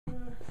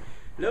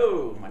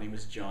Hello, my name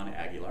is John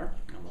Aguilar.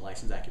 I'm a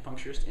licensed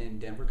acupuncturist in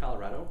Denver,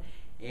 Colorado,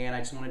 and I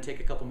just want to take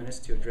a couple minutes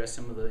to address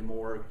some of the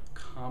more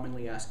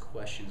commonly asked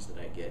questions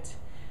that I get.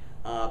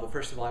 But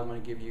first of all, I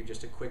want to give you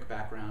just a quick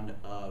background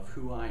of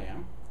who I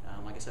am.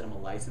 Like I said, I'm a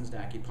licensed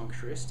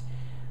acupuncturist,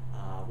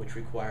 which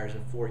requires a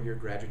 4-year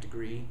graduate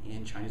degree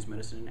in Chinese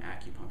medicine and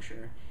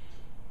acupuncture.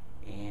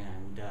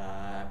 And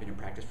I've been in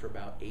practice for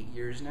about 8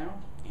 years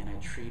now, and I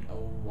treat a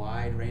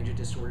wide range of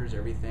disorders,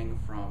 everything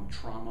from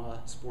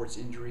trauma, sports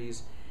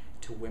injuries,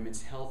 to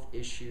women's health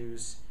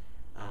issues,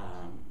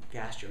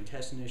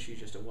 gastrointestinal issues,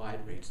 just a wide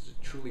range. It's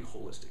a truly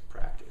holistic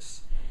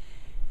practice.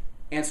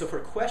 And so for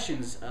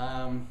questions,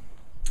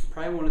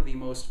 probably one of the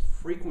most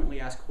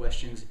frequently asked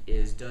questions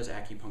is, does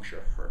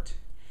acupuncture hurt?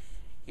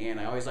 And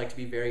I always like to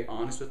be very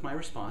honest with my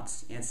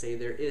response and say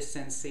there is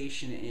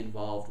sensation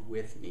involved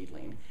with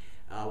needling,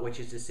 which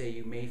is to say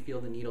you may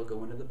feel the needle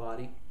go into the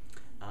body.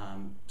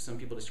 Some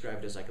people describe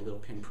it as like a little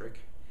pinprick.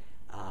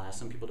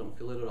 Some people don't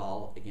feel it at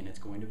all. Again, it's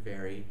going to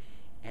vary.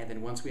 And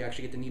then once we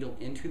actually get the needle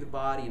into the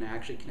body and I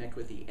actually connect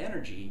with the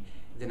energy,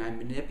 then I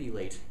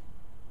manipulate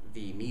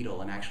the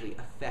needle and actually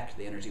affect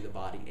the energy of the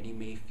body, and you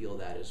may feel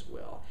that as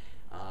well.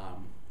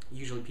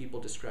 Usually people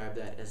describe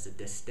that as a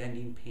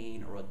distending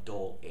pain or a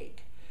dull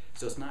ache.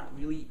 So it's not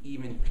really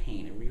even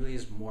pain, it really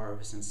is more of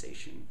a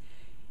sensation.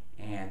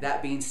 And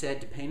that being said,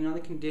 depending on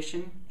the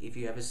condition, if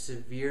you have a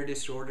severe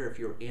disorder, if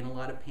you're in a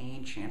lot of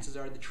pain, chances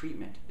are the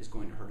treatment is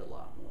going to hurt a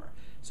lot more.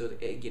 So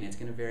again, it's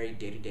going to vary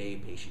day to day,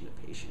 patient to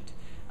patient.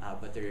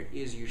 But there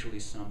is usually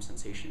some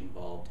sensation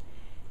involved.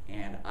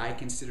 And I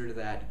consider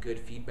that good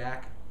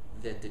feedback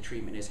that the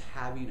treatment is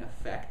having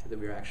effect, that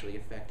we're actually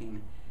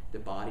affecting the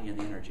body and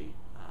the energy.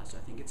 So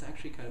I think it's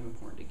actually kind of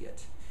important to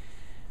get.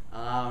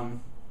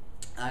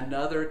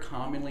 Another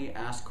commonly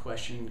asked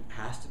question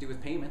has to do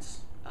with payments,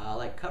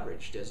 like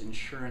coverage. Does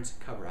insurance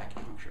cover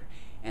acupuncture?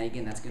 And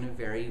again, that's going to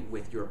vary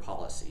with your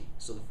policy.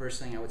 So the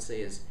first thing I would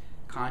say is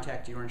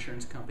contact your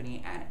insurance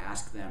company and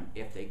ask them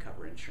if they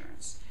cover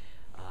insurance.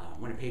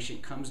 When a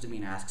patient comes to me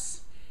and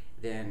asks,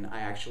 then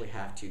I actually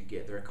have to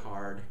get their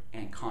card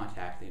and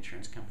contact the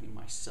insurance company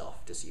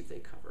myself to see if they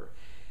cover.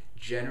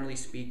 Generally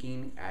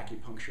speaking,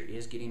 acupuncture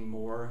is getting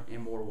more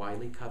and more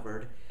widely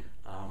covered.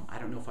 I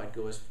don't know if I'd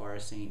go as far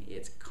as saying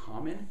it's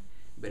common,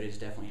 but it is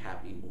definitely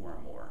happening more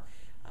and more.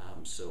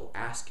 So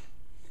ask,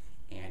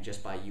 and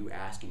just by you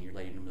asking, you're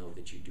letting them know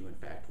that you do in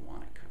fact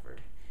want it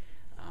covered.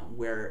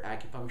 Where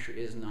acupuncture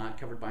is not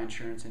covered by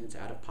insurance and it's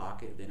out of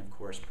pocket, then of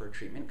course per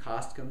treatment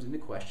cost comes into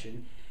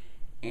question.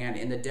 And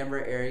in the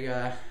Denver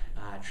area,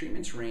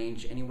 treatments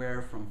range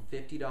anywhere from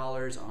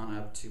 $50 on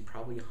up to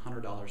probably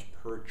 $100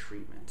 per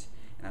treatment,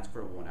 and that's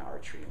for a 1-hour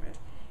treatment.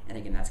 And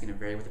again, that's going to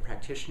vary with the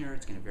practitioner,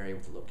 it's going to vary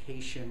with the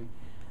location.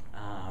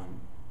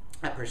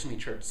 I personally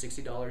charge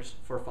 $60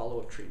 for a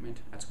follow-up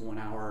treatment. That's 1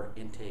 hour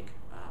intake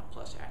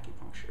plus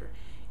acupuncture.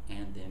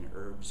 And then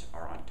herbs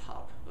are on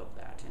top of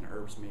that, and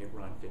herbs may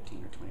run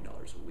 $15 or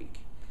 $20 a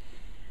week.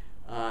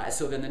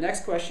 So then the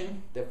next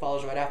question that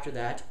follows right after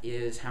that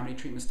is, how many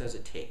treatments does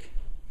it take?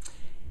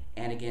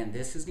 And again,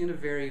 this is going to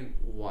vary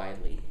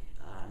widely.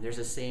 There's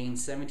a saying,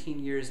 17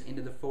 years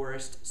into the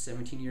forest,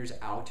 17 years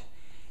out,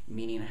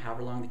 meaning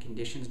however long the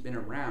condition's been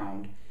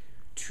around,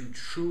 to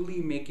truly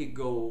make it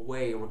go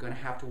away, we're going to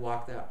have to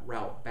walk that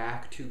route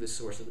back to the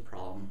source of the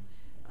problem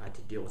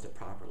to deal with it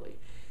properly.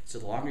 So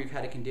the longer you've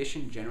had a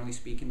condition, generally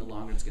speaking, the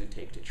longer it's going to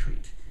take to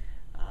treat.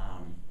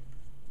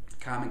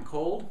 Common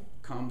cold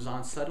comes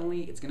on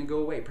suddenly, it's going to go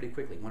away pretty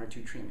quickly, 1 or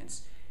 2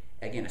 treatments.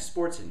 Again, a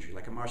sports injury,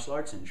 like a martial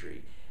arts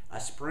injury,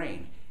 a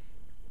sprain,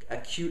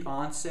 acute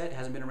onset,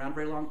 hasn't been around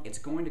very long, it's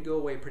going to go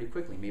away pretty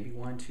quickly, maybe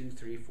 1, 2,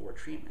 3, 4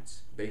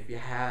 treatments. But if you've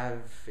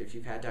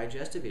had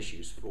digestive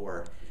issues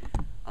for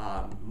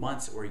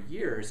months or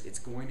years, it's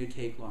going to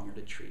take longer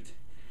to treat.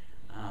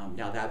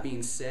 Now that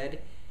being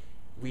said,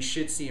 we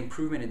should see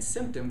improvement in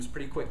symptoms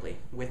pretty quickly.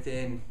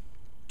 Within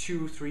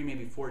 2, 3,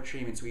 maybe 4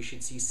 treatments, we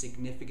should see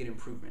significant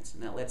improvements.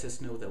 And that lets us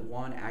know that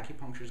 1,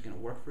 acupuncture is going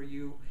to work for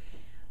you,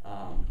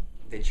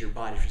 that your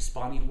body's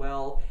responding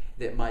well,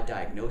 that my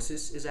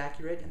diagnosis is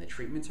accurate and the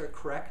treatments are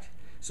correct.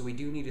 So we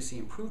do need to see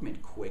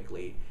improvement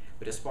quickly,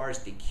 but as far as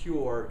the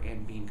cure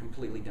and being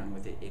completely done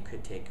with it, it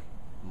could take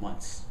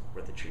months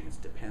worth of treatments,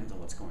 depends on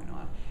what's going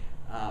on.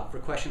 For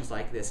questions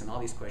like this and all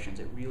these questions,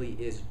 it really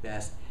is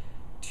best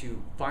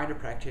to find a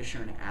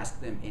practitioner and ask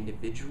them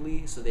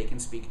individually so they can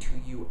speak to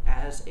you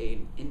as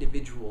an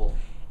individual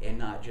and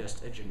not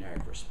just a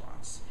generic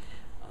response.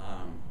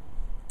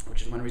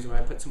 Which is one reason why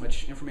I put so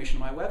much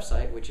information on my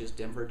website, which is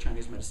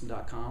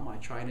denverchinesemedicine.com. I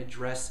try and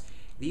address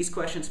these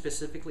questions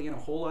specifically and a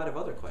whole lot of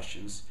other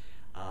questions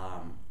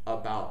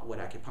about what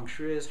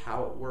acupuncture is,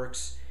 how it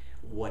works,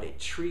 what it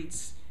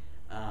treats.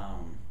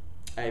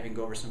 I even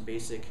go over some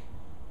basic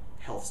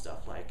health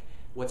stuff like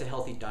what's a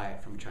healthy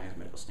diet from a Chinese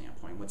medical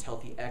standpoint, what's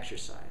healthy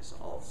exercise,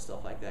 all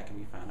stuff like that can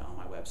be found on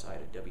my website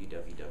at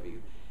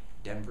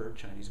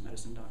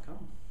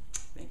www.denverchinesemedicine.com.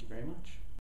 Thank you very much.